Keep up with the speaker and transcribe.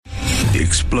The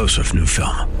explosive new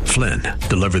film, Flynn,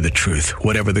 deliver the truth,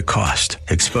 whatever the cost.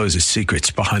 Exposes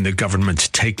secrets behind the government's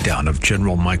takedown of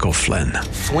General Michael Flynn.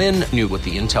 Flynn knew what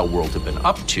the intel world had been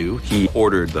up to. He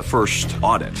ordered the first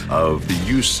audit of the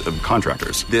use of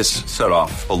contractors. This set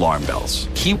off alarm bells.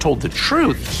 He told the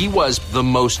truth. He was the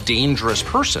most dangerous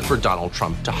person for Donald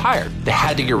Trump to hire. They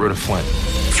had to get rid of Flynn.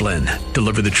 Flynn,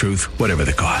 deliver the truth, whatever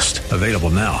the cost. Available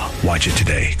now. Watch it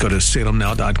today. Go to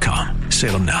salemnow.com.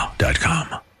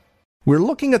 salemnow.com. We're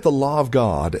looking at the law of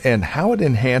God and how it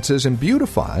enhances and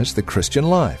beautifies the Christian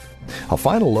life. A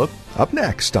final look up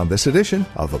next on this edition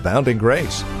of Abounding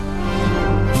Grace.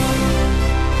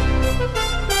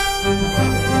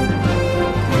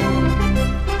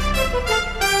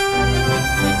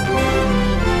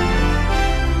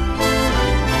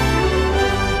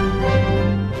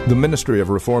 The Ministry of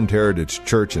Reformed Heritage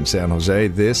Church in San Jose,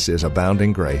 this is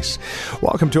Abounding Grace.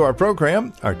 Welcome to our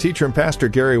program. Our teacher and pastor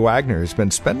Gary Wagner has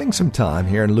been spending some time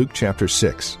here in Luke chapter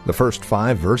 6, the first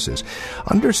 5 verses,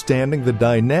 understanding the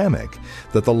dynamic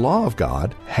that the law of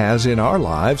God has in our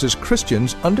lives as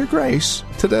Christians under grace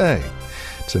today.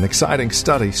 It's an exciting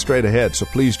study straight ahead, so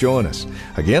please join us.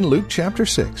 Again, Luke chapter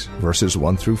 6, verses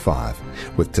 1 through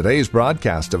 5. With today's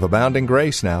broadcast of Abounding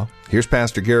Grace now, here's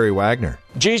Pastor Gary Wagner.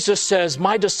 Jesus says,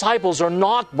 "My disciples are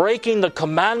not breaking the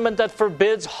commandment that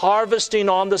forbids harvesting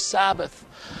on the Sabbath.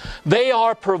 They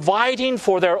are providing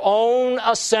for their own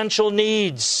essential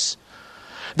needs.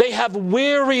 They have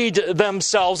wearied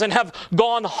themselves and have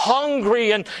gone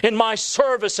hungry in my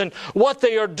service, and what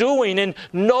they are doing in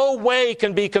no way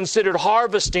can be considered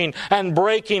harvesting and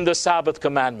breaking the Sabbath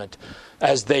commandment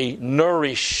as they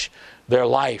nourish their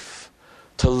life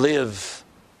to live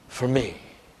for me."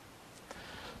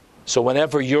 So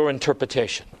whenever your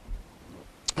interpretation,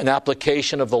 an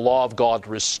application of the law of God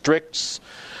restricts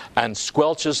and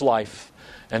squelches life,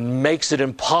 and makes it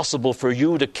impossible for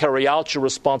you to carry out your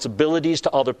responsibilities to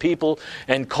other people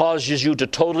and causes you to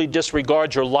totally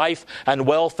disregard your life and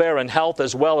welfare and health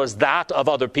as well as that of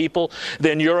other people,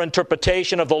 then your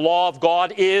interpretation of the law of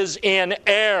God is in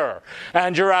error.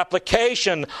 And your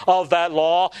application of that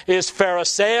law is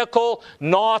pharisaical,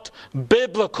 not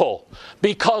biblical.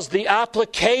 Because the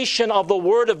application of the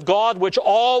Word of God, which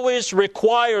always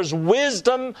requires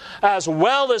wisdom as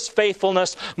well as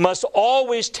faithfulness, must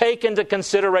always take into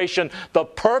consideration the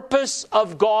purpose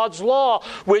of God's law,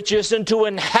 which is to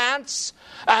enhance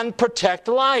and protect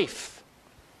life.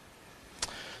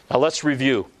 Now let's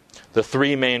review the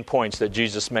 3 main points that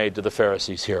Jesus made to the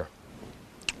Pharisees here.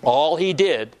 All he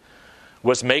did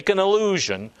was make an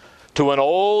allusion to an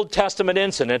Old Testament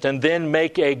incident and then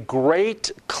make a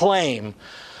great claim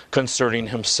concerning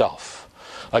himself.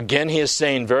 Again, he is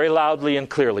saying very loudly and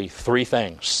clearly 3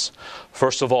 things.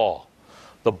 First of all,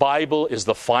 the Bible is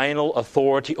the final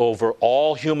authority over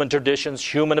all human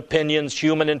traditions, human opinions,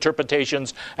 human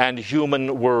interpretations, and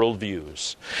human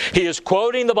worldviews. He is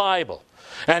quoting the Bible,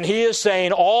 and he is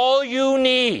saying all you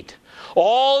need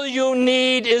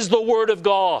is the Word of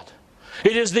God.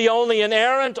 It is the only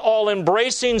inerrant,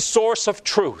 all-embracing source of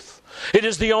truth. It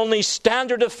is the only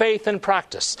standard of faith and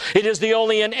practice. It is the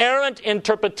only inerrant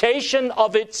interpretation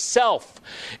of itself.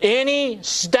 Any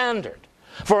standard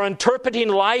for interpreting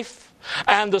life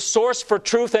and the source for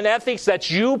truth and ethics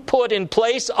that you put in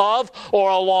place of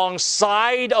or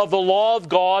alongside of the law of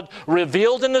God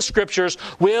revealed in the Scriptures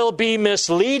will be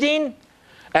misleading,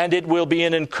 and it will be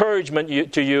an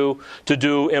encouragement to you to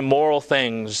do immoral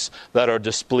things that are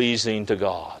displeasing to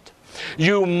God.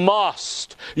 You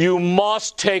must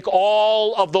take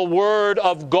all of the Word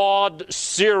of God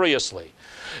seriously.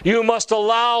 You must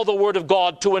allow the Word of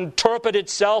God to interpret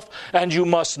itself, and you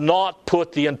must not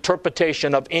put the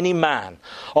interpretation of any man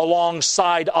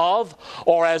alongside of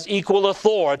or as equal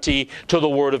authority to the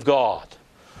Word of God.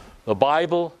 The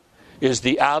Bible is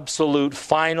the absolute,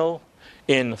 final,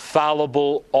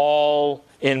 infallible,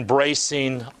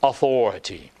 all-embracing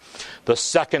authority. The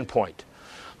second point,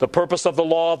 the purpose of the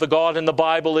law of the God in the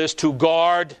Bible is to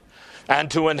guard and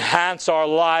to enhance our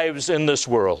lives in this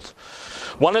world.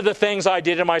 One of the things I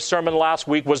did in my sermon last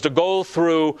week was to go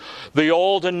through the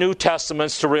Old and New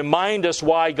Testaments to remind us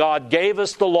why God gave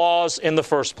us the laws in the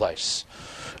first place.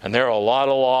 And there are a lot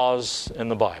of laws in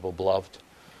the Bible, beloved.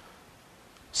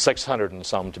 600 and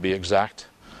some to be exact.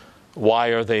 Why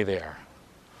are they there?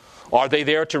 Are they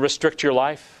there to restrict your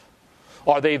life?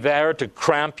 Are they there to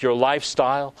cramp your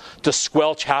lifestyle, to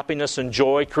squelch happiness and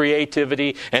joy,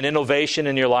 creativity and innovation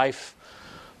in your life?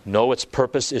 No, its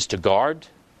purpose is to guard,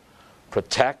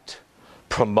 protect,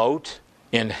 promote,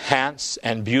 enhance,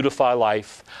 and beautify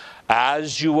life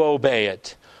as you obey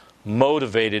it,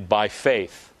 motivated by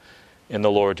faith in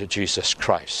the Lord Jesus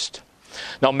Christ.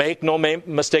 Now make no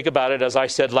mistake about it, as I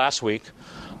said last week,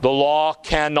 the law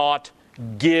cannot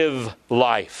give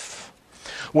life.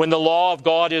 When the law of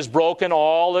God is broken,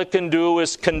 all it can do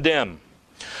is condemn.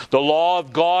 The law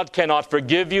of God cannot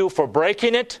forgive you for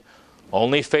breaking it.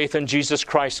 Only faith in Jesus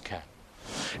Christ can.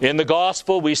 In the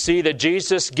gospel, we see that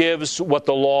Jesus gives what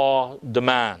the law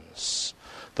demands.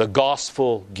 The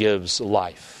gospel gives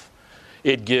life.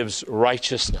 It gives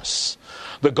righteousness.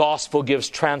 The gospel gives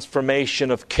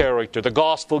transformation of character. The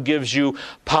gospel gives you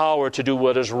power to do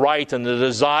what is right and the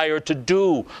desire to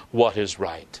do what is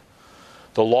right.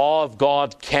 The law of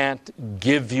God can't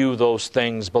give you those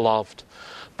things, beloved.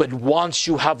 But once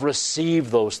you have received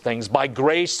those things by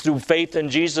grace through faith in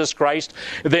Jesus Christ,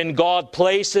 then God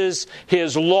places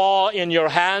His law in your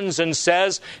hands and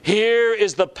says, here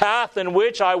is the path in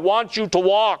which I want you to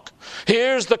walk.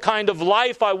 Here's the kind of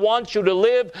life I want you to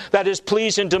live that is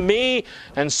pleasing to me,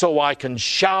 and so I can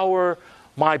shower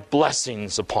my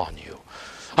blessings upon you.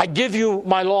 I give you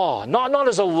my law, not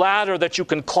as a ladder that you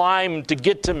can climb to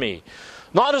get to me,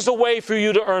 not as a way for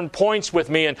you to earn points with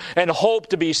me and hope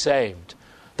to be saved.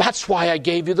 That's why I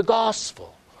gave you the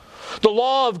gospel. The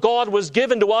law of God was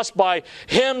given to us by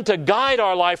Him to guide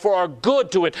our life for our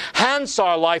good, to enhance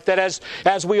our life, that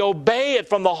as we obey it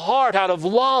from the heart out of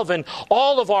love and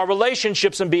all of our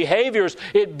relationships and behaviors,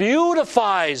 it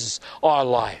beautifies our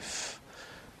life.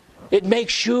 It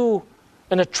makes you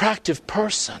an attractive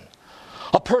person,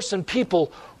 a person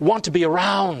people want to be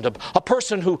around, a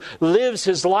person who lives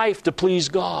his life to please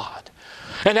God.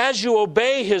 And as you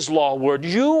obey His law word,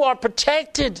 you are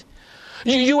protected.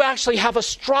 You actually have a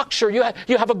structure. You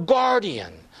have a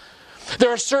guardian.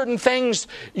 There are certain things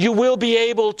you will be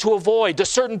able to avoid. There are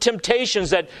certain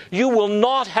temptations that you will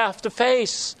not have to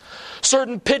face.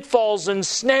 Certain pitfalls and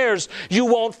snares you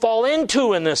won't fall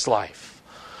into in this life.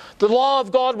 The law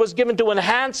of God was given to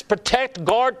enhance, protect,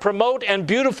 guard, promote, and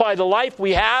beautify the life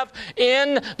we have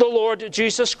in the Lord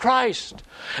Jesus Christ.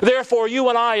 Therefore, you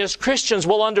and I as Christians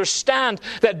will understand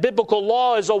that biblical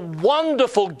law is a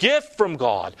wonderful gift from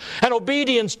God, and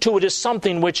obedience to it is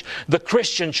something which the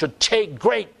Christian should take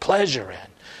great pleasure in.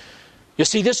 You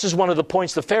see, this is one of the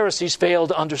points the Pharisees failed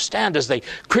to understand as they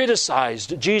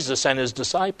criticized Jesus and His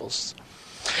disciples.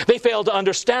 They failed to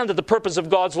understand that the purpose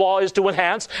of God's law is to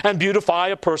enhance and beautify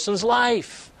a person's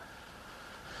life.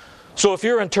 So if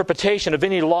your interpretation of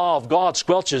any law of God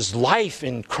squelches life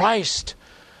in Christ,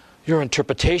 your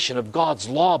interpretation of God's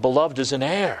law, beloved, is in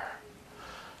error.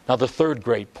 Now, the third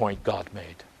great point God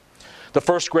made. The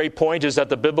first great point is that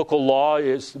the biblical law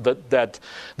is that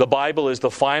the Bible is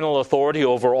the final authority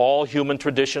over all human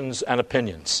traditions and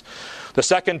opinions. The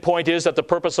second point is that the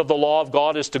purpose of the law of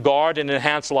God is to guard and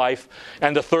enhance life.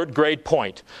 And the third great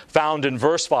point, found in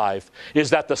verse 5, is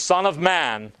that the Son of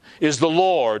Man is the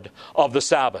Lord of the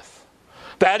Sabbath.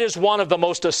 That is one of the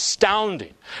most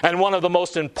astounding and one of the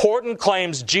most important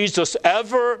claims Jesus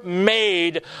ever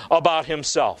made about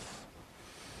Himself.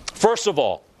 First of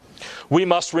all, we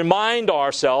must remind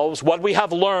ourselves what we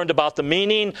have learned about the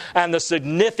meaning and the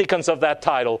significance of that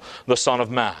title, the Son of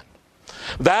Man.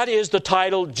 That is the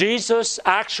title Jesus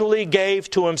actually gave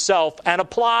to Himself and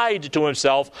applied to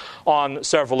Himself on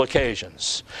several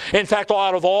occasions. In fact,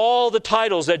 out of all the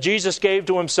titles that Jesus gave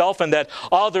to Himself and that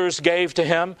others gave to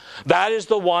Him, that is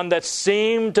the one that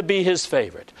seemed to be His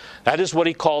favorite. That is what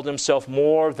He called Himself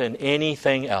more than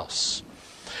anything else.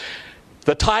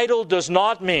 The title does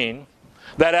not mean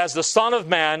that as the Son of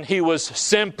Man, He was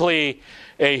simply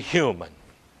a human.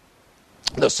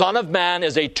 The Son of Man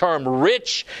is a term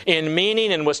rich in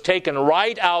meaning and was taken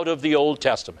right out of the Old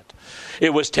Testament. It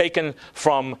was taken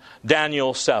from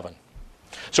Daniel 7.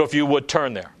 So if you would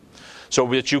turn there, so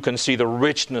that you can see the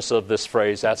richness of this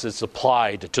phrase as it's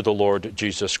applied to the Lord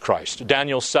Jesus Christ.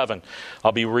 Daniel 7,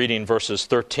 I'll be reading verses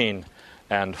 13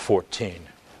 and 14.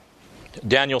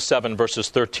 Daniel 7, verses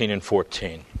 13 and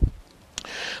 14.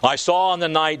 I saw in the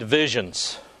night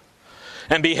visions,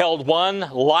 and beheld one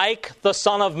like the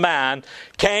Son of Man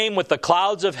came with the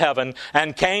clouds of heaven,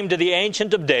 and came to the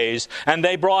Ancient of Days, and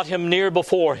they brought Him near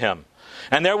before Him.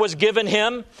 And there was given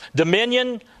Him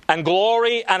dominion and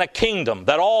glory and a kingdom,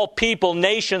 that all people,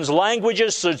 nations,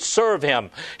 languages should serve Him.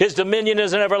 His dominion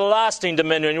is an everlasting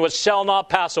dominion which shall not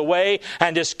pass away,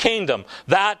 and His kingdom,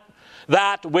 that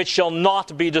which shall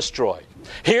not be destroyed.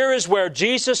 Here is where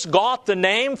Jesus got the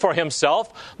name for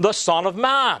Himself, the Son of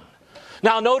Man.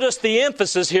 Now notice the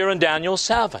emphasis here in Daniel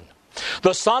 7.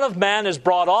 The Son of Man is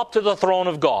brought up to the throne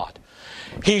of God.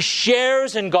 He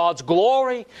shares in God's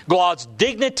glory, God's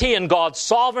dignity, and God's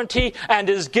sovereignty, and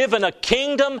is given a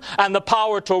kingdom and the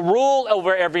power to rule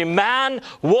over every man,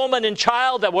 woman, and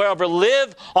child that will ever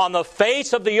live on the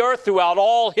face of the earth throughout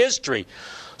all history.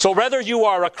 So whether you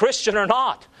are a Christian or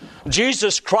not,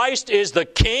 Jesus Christ is the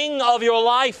King of your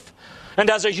life. And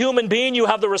as a human being, you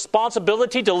have the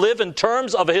responsibility to live in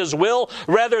terms of His will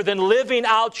rather than living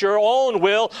out your own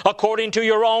will according to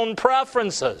your own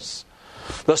preferences.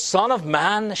 The Son of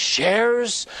Man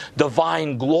shares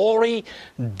divine glory,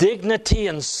 dignity,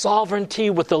 and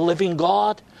sovereignty with the living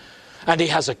God. And He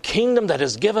has a kingdom that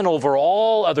is given over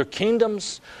all other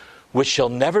kingdoms, which shall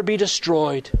never be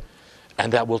destroyed,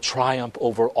 and that will triumph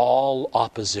over all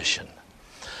opposition.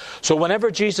 So whenever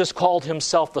Jesus called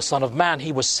Himself the Son of Man,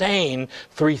 He was saying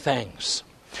three things.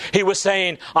 He was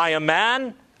saying, I am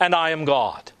man and I am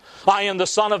God. I am the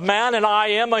Son of Man and I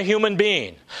am a human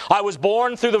being. I was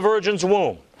born through the Virgin's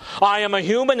womb. I am a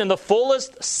human in the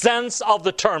fullest sense of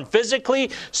the term, physically,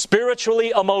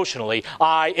 spiritually, emotionally.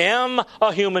 I am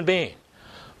a human being.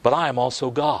 But I am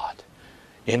also God,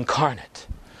 incarnate.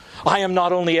 I am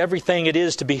not only everything it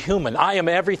is to be human, I am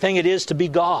everything it is to be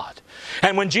God.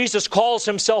 And when Jesus calls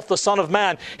Himself the Son of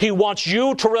Man, He wants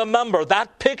you to remember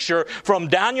that picture from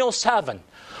Daniel 7,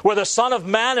 where the Son of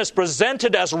Man is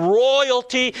presented as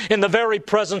royalty in the very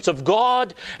presence of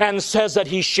God, and says that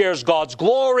He shares God's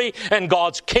glory and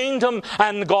God's kingdom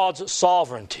and God's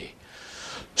sovereignty.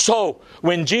 So,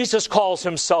 when Jesus calls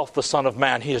Himself the Son of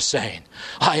Man, He is saying,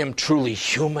 I am truly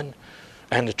human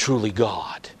and truly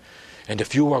God. And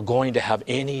if you are going to have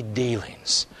any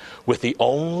dealings with the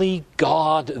only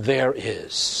God there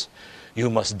is, you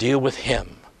must deal with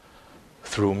Him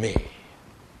through me.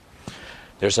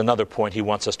 There's another point He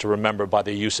wants us to remember by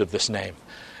the use of this name,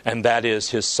 and that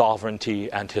is His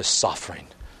sovereignty and His suffering.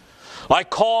 I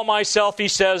call myself, He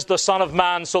says, the Son of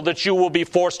Man, so that you will be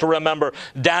forced to remember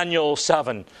Daniel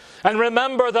 7. And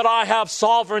remember that I have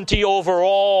sovereignty over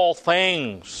all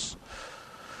things.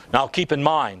 Now keep in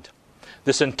mind,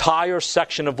 this entire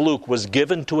section of Luke was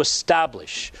given to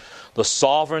establish the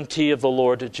sovereignty of the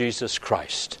Lord Jesus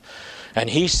Christ. And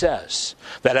He says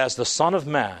that as the Son of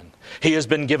Man, He has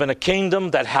been given a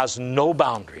kingdom that has no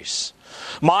boundaries.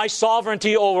 My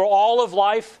sovereignty over all of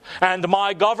life and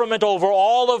my government over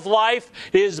all of life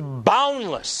is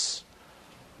boundless.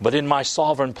 But in my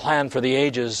sovereign plan for the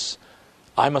ages,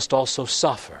 I must also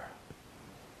suffer.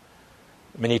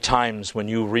 Many times when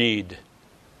you read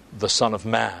the Son of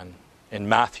Man in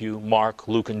Matthew, Mark,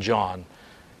 Luke, and John,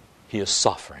 He is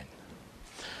suffering.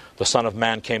 The Son of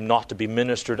Man came not to be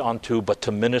ministered unto, but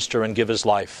to minister and give His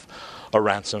life a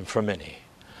ransom for many.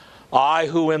 I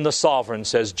who am the sovereign,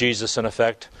 says Jesus in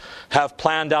effect, have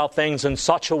planned out things in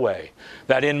such a way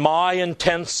that in my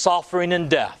intense suffering and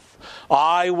death,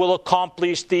 I will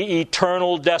accomplish the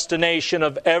eternal destination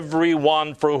of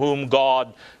everyone for whom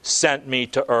God sent me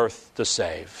to earth to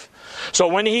save. So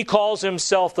when He calls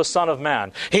Himself the Son of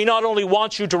Man, He not only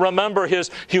wants you to remember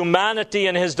His humanity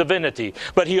and His divinity,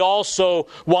 but He also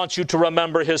wants you to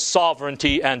remember His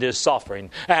sovereignty and His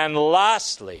suffering. And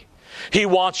lastly, He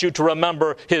wants you to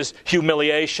remember His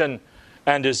humiliation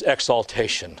and His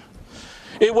exaltation.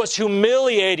 It was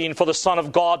humiliating for the Son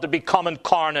of God to become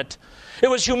incarnate. It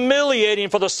was humiliating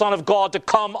for the Son of God to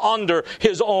come under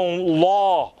His own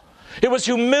law. It was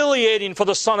humiliating for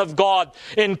the Son of God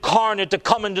incarnate to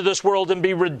come into this world and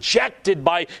be rejected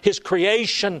by His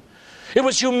creation. It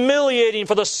was humiliating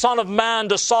for the Son of Man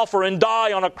to suffer and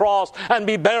die on a cross and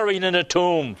be buried in a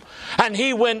tomb. And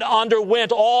He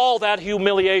underwent all that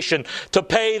humiliation to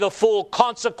pay the full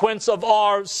consequence of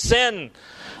our sin.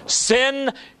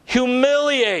 Sin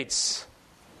humiliates.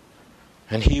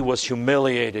 And He was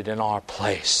humiliated in our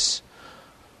place.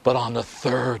 But on the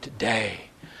third day,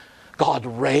 God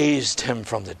raised Him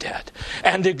from the dead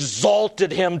and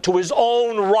exalted Him to His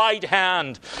own right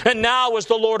hand. And now as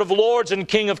the Lord of Lords and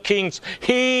King of Kings,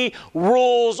 He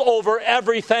rules over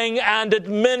everything and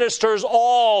administers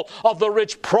all of the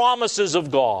rich promises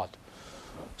of God.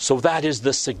 So that is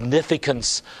the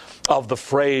significance of the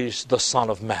phrase, the Son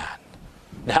of Man.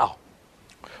 Now,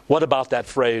 what about that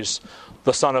phrase,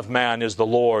 the Son of Man is the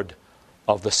Lord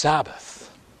of the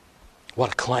Sabbath?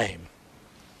 What a claim.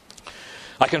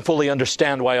 I can fully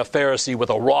understand why a Pharisee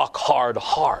with a rock-hard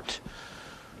heart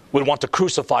would want to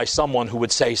crucify someone who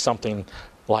would say something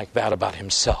like that about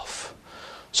himself.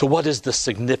 So what is the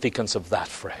significance of that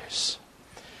phrase?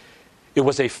 It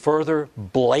was a further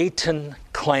blatant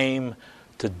claim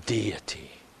to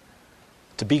deity,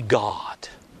 to be God.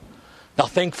 Now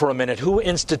think for a minute, who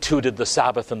instituted the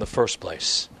Sabbath in the first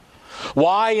place?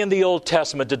 Why in the Old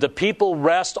Testament did the people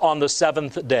rest on the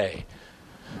seventh day?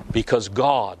 Because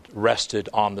God rested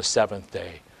on the seventh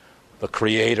day, the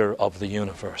Creator of the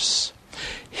universe.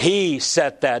 He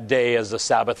set that day as the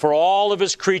Sabbath for all of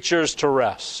His creatures to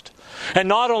rest. And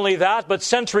not only that, but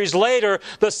centuries later,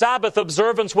 the Sabbath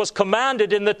observance was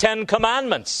commanded in the Ten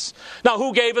Commandments. Now,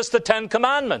 who gave us the Ten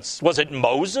Commandments? Was it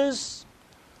Moses?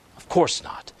 Of course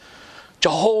not.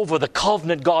 Jehovah, the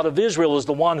covenant God of Israel, is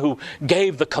the one who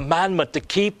gave the commandment to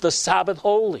keep the Sabbath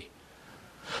holy.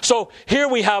 So here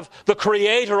we have the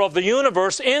Creator of the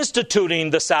universe instituting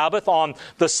the Sabbath on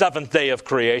the seventh day of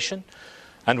creation.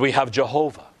 And we have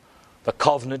Jehovah, the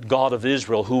covenant God of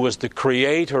Israel, who was the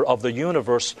Creator of the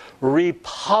universe,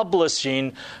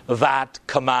 republishing that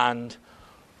command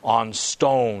on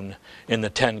stone in the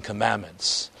Ten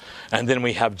Commandments. And then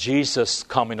we have Jesus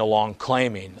coming along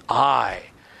claiming, I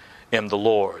am the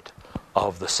Lord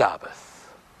of the Sabbath.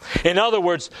 In other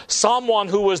words, someone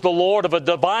who is the Lord of a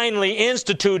divinely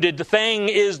instituted thing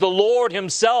is the Lord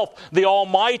Himself, the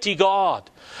Almighty God.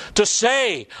 To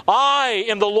say, I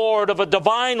am the Lord of a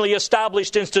divinely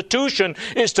established institution,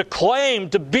 is to claim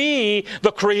to be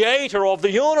the Creator of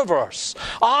the universe.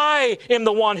 I am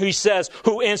the one, He says,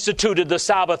 who instituted the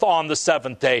Sabbath on the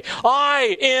seventh day.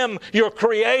 I am your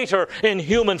Creator in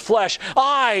human flesh.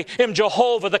 I am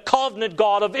Jehovah, the covenant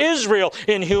God of Israel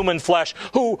in human flesh,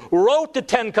 who wrote the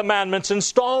Ten Commandments in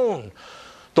stone.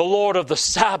 The Lord of the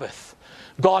Sabbath,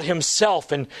 God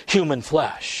Himself in human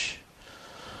flesh.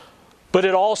 But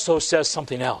it also says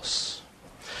something else.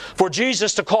 For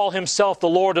Jesus to call Himself the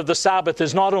Lord of the Sabbath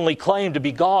is not only claim to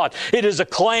be God, it is a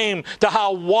claim to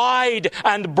how wide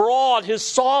and broad His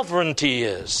sovereignty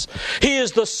is. He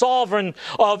is the sovereign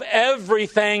of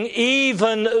everything,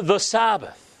 even the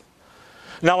Sabbath.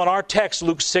 Now in our text,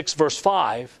 Luke 6 verse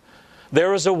 5,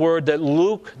 there is a word that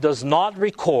Luke does not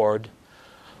record,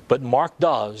 but Mark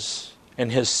does in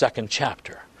his second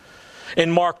chapter.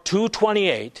 In Mark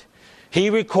 2:28, he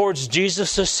records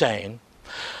Jesus as saying,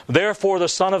 therefore the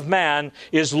Son of Man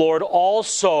is Lord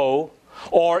also,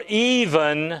 or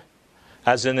even,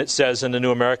 as in it says in the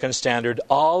New American Standard,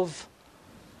 of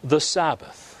the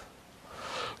Sabbath.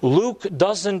 Luke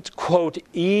doesn't quote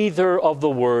either of the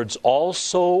words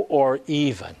also or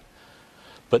even,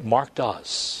 but Mark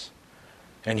does.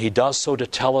 And he does so to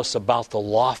tell us about the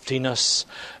loftiness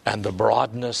and the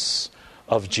broadness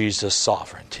of Jesus'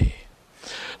 sovereignty.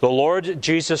 The Lord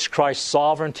Jesus Christ's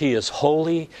sovereignty is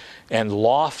holy and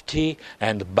lofty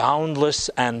and boundless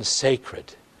and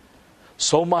sacred.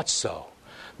 So much so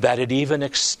that it even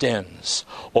extends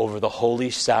over the holy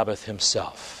Sabbath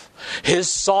Himself. His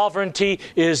sovereignty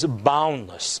is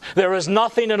boundless. There is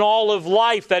nothing in all of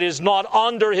life that is not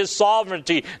under His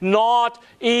sovereignty, not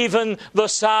even the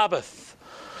Sabbath.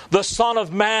 The Son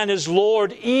of Man is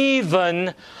Lord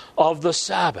even of the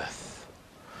Sabbath.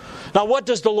 Now, what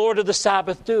does the Lord of the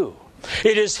Sabbath do?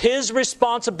 It is His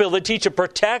responsibility to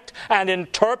protect and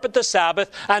interpret the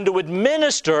Sabbath and to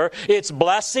administer its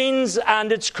blessings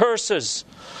and its curses.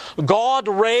 God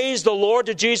raised the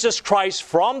Lord Jesus Christ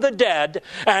from the dead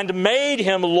and made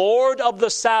Him Lord of the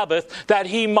Sabbath that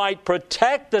He might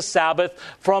protect the Sabbath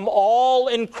from all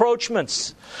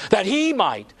encroachments, that He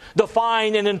might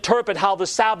define and interpret how the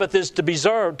Sabbath is to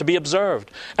be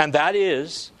observed. And that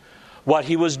is what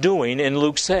He was doing in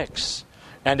Luke 6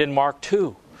 and in Mark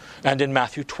 2 and in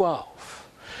Matthew 12.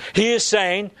 He is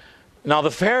saying, now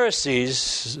the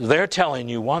Pharisees, they're telling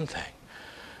you one thing,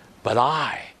 but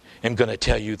I am going to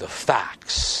tell you the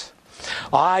facts.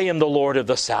 I am the Lord of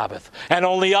the Sabbath, and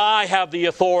only I have the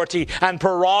authority and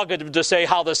prerogative to say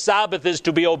how the Sabbath is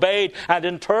to be obeyed and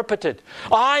interpreted.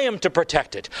 I am to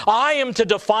protect it. I am to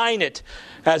define it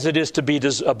as it is to be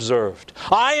observed.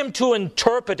 I am to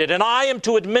interpret it, and I am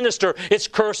to administer its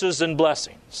curses and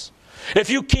blessings.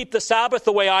 If you keep the Sabbath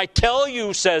the way I tell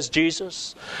you, says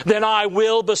Jesus, then I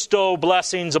will bestow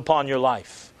blessings upon your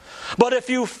life. But if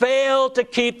you fail to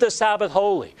keep the Sabbath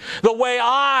holy, the way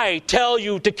I tell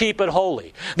you to keep it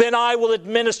holy, then I will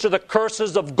administer the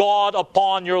curses of God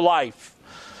upon your life.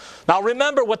 Now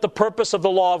remember what the purpose of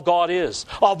the law of God is,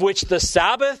 of which the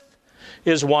Sabbath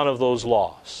is one of those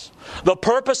laws. The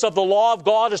purpose of the law of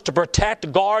God is to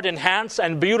protect, guard, enhance,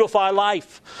 and beautify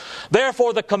life.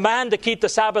 Therefore, the command to keep the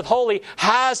Sabbath holy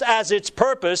has as its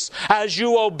purpose, as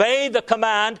you obey the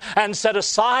command and set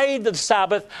aside the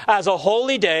Sabbath as a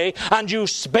holy day, and you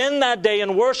spend that day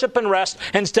in worship and rest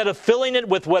instead of filling it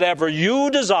with whatever you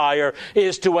desire,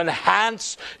 is to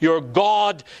enhance your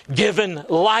God-given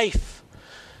life.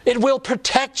 It will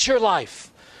protect your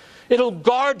life. It'll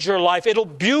guard your life. It'll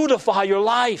beautify your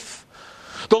life.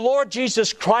 The Lord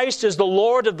Jesus Christ is the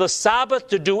Lord of the Sabbath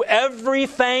to do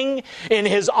everything in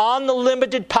His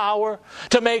unlimited power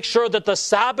to make sure that the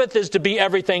Sabbath is to be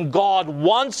everything God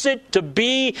wants it to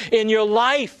be in your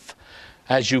life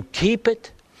as you keep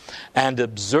it and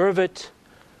observe it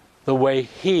the way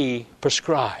He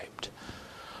prescribed.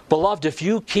 Beloved, if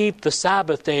you keep the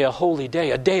Sabbath day a holy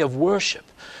day, a day of worship,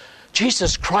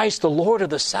 Jesus Christ, the Lord of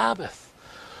the Sabbath,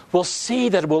 will see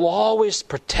that it will always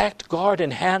protect, guard,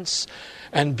 enhance,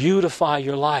 and beautify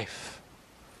your life.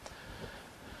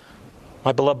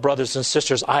 My beloved brothers and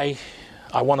sisters, I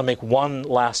want to make one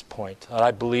last point that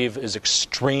I believe is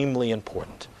extremely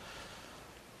important.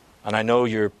 And I know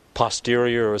your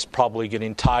posterior is probably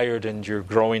getting tired and you're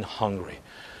growing hungry.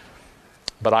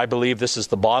 But I believe this is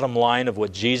the bottom line of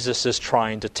what Jesus is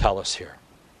trying to tell us here.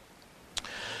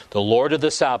 The Lord of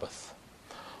the Sabbath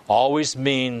always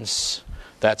means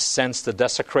that since the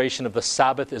desecration of the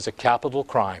Sabbath is a capital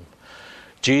crime,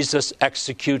 Jesus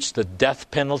executes the death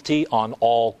penalty on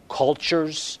all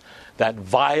cultures that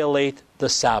violate the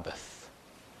Sabbath.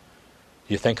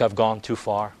 You think I've gone too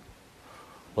far?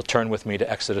 Well, turn with me to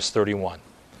Exodus 31,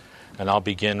 and I'll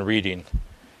begin reading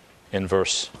in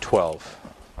verse 12.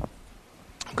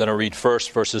 I'm going to read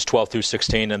first verses 12 through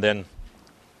 16, and then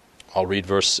I'll read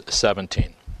verse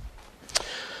 17.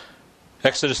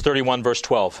 Exodus 31, verse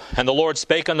 12. And the Lord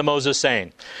spake unto Moses,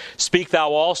 saying, Speak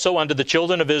thou also unto the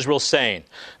children of Israel, saying,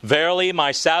 Verily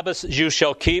my Sabbaths you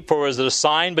shall keep, for it is a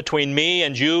sign between me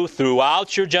and you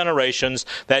throughout your generations,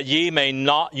 that you may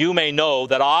know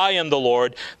that I am the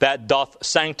Lord that doth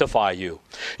sanctify you.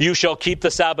 You shall keep the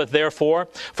Sabbath therefore,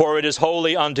 for it is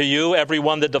holy unto you. Every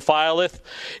one that defileth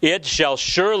it shall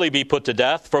surely be put to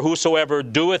death. For whosoever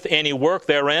doeth any work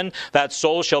therein, that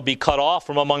soul shall be cut off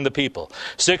from among the people.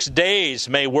 6 days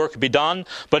may work be done,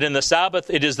 but in the Sabbath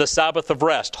it is the Sabbath of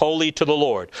rest, holy to the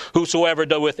Lord. Whosoever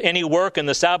doeth any work in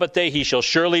the Sabbath day, he shall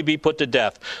surely be put to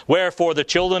death. Wherefore the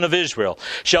children of Israel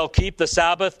shall keep the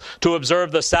Sabbath, to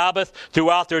observe the Sabbath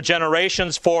throughout their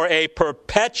generations for a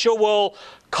perpetual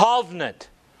covenant.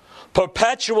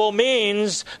 Perpetual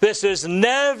means this is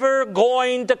never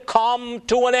going to come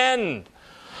to an end.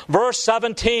 Verse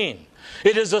 17.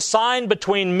 It is a sign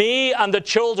between me and the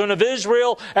children of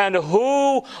Israel. And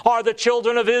who are the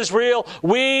children of Israel?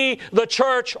 We, the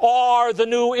church, are the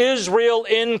new Israel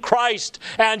in Christ.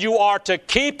 And you are to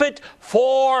keep it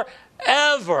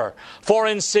forever. For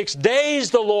in 6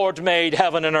 days the Lord made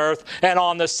heaven and earth, and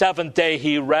on the seventh day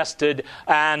He rested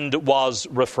and was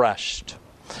refreshed.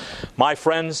 My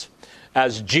friends,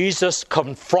 as Jesus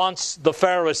confronts the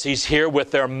Pharisees here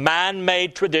with their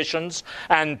man-made traditions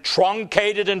and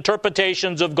truncated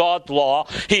interpretations of God's law,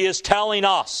 He is telling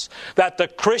us that the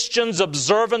Christian's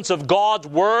observance of God's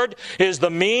Word is the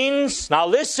means, now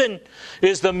listen,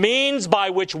 is the means by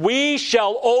which we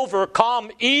shall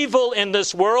overcome evil in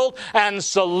this world and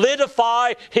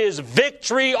solidify His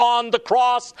victory on the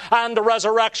cross and the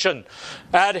resurrection.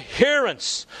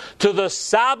 Adherence to the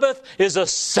Sabbath is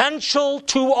essential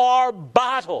to our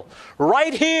battle.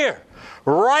 Right here,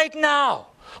 right now,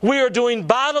 we are doing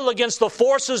battle against the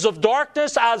forces of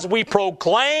darkness as we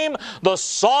proclaim the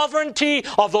sovereignty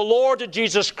of the Lord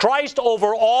Jesus Christ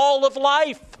over all of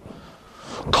life.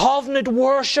 Covenant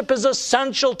worship is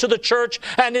essential to the church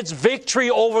and its victory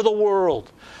over the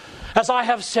world. As I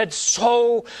have said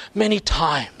so many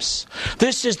times,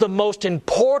 this is the most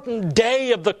important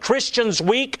day of the Christian's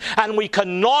week, and we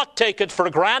cannot take it for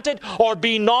granted or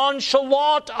be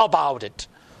nonchalant about it.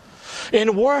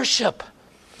 In worship,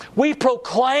 we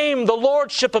proclaim the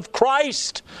Lordship of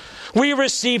Christ. We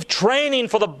receive training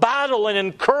for the battle and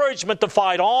encouragement to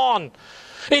fight on.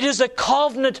 It is a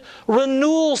covenant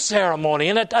renewal ceremony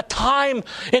and a time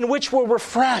in which we're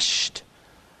refreshed.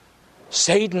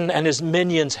 Satan and his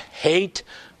minions hate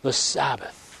the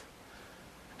Sabbath,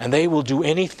 and they will do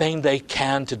anything they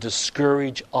can to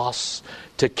discourage us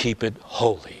to keep it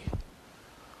holy.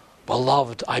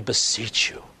 Beloved, I beseech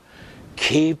you,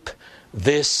 keep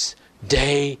this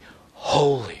day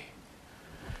holy.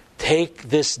 Take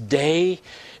this day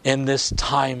and this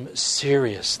time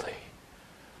seriously.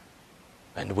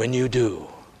 And when you do,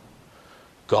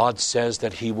 God says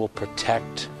that He will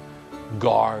protect,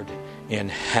 guard,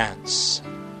 enhance,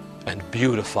 and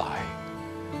beautify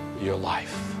your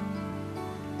life.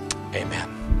 Amen.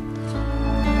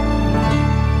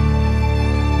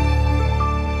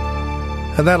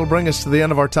 And that'll bring us to the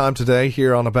end of our time today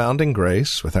here on Abounding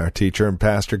Grace with our teacher and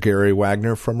pastor Gary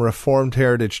Wagner from Reformed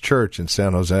Heritage Church in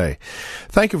San Jose.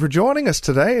 Thank you for joining us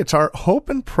today. It's our hope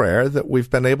and prayer that we've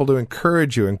been able to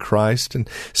encourage you in Christ and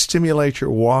stimulate your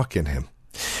walk in Him.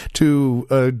 To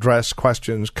address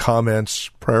questions, comments,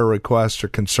 prayer requests, or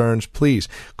concerns, please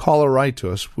call or write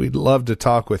to us. We'd love to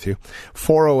talk with you.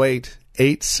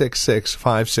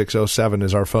 408-866-5607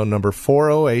 is our phone number,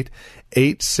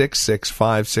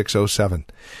 408-866-5607.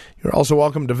 You're also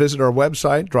welcome to visit our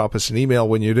website. Drop us an email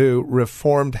when you do,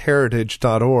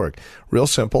 reformedheritage.org. Real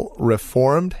simple,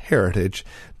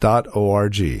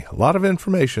 reformedheritage.org. A lot of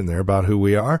information there about who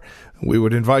we are. We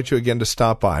would invite you again to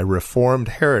stop by,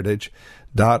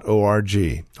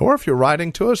 reformedheritage.org. Or if you're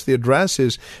writing to us, the address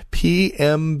is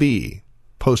PMB,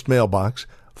 Post Mailbox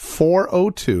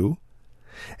 402,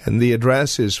 and the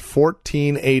address is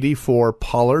 1484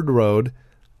 Pollard Road,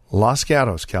 Los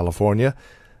Gatos, California,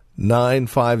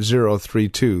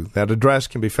 95032. That address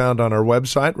can be found on our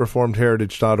website,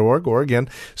 reformedheritage.org, or again,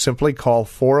 simply call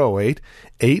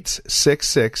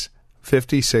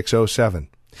 408-866-5607.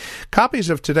 Copies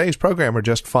of today's program are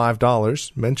just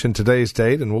 $5. Mention today's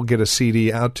date and we'll get a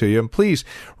CD out to you. And please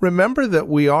remember that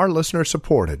we are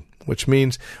listener-supported, which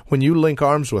means when you link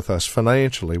arms with us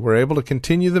financially, we're able to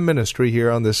continue the ministry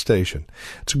here on this station.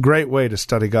 It's a great way to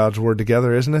study God's Word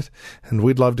together, isn't it? And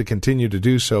we'd love to continue to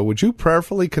do so. Would you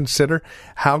prayerfully consider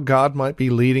how God might be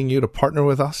leading you to partner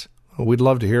with us? We'd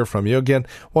love to hear from you. Again,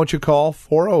 won't you call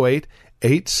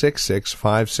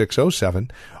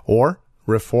 408-866-5607 or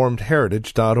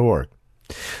reformedheritage.org.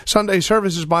 Sunday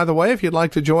services, by the way, if you'd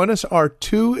like to join us, are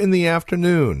 2 in the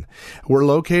afternoon. We're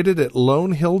located at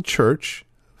Lone Hill Church,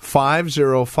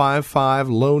 5055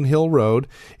 Lone Hill Road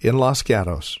in Los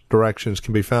Gatos. Directions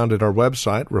can be found at our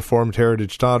website,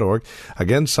 reformedheritage.org.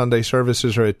 Again, Sunday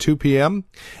services are at 2 p.m.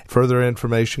 Further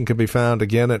information can be found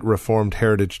again at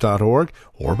reformedheritage.org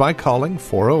or by calling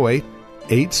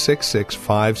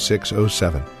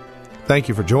 408-866-5607. Thank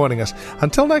you for joining us.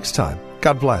 Until next time,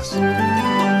 God bless.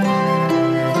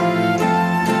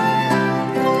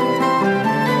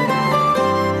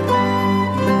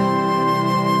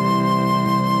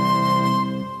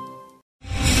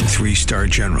 3-star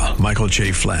General Michael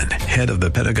J. Flynn, head of the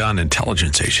Pentagon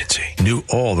Intelligence Agency, knew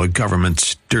all the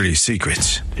government's dirty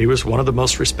secrets. He was one of the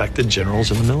most respected generals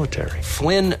in the military.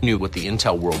 Flynn knew what the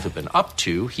intel world had been up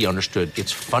to. He understood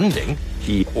its funding.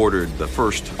 He ordered the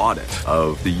first audit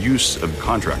of the use of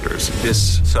contractors.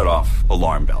 This set off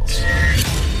alarm bells.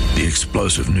 The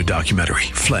explosive new documentary,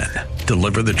 Flynn,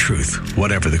 Deliver the Truth,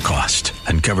 Whatever the Cost,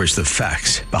 uncovers the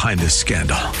facts behind this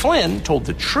scandal. Flynn told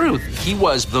the truth. He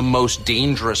was the most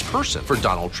dangerous person for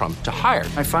Donald Trump to hire.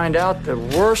 I find out the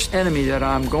worst enemy that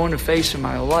I'm going to face in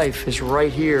my life is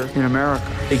right here in America.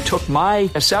 They took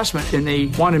my assessment and they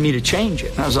wanted me to change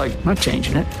it. And I was like, I'm not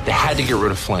changing it. They had to get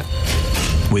rid of Flynn.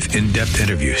 With in-depth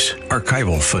interviews,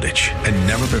 archival footage, and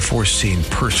never-before-seen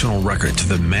personal records of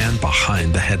the man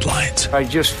behind the headlines. I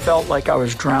just felt like I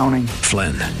was drowning.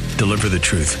 Flynn, Deliver the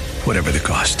Truth, Whatever the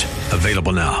Cost.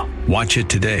 Available now. Watch it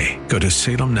today. Go to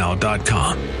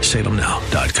salemnow.com.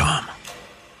 salemnow.com.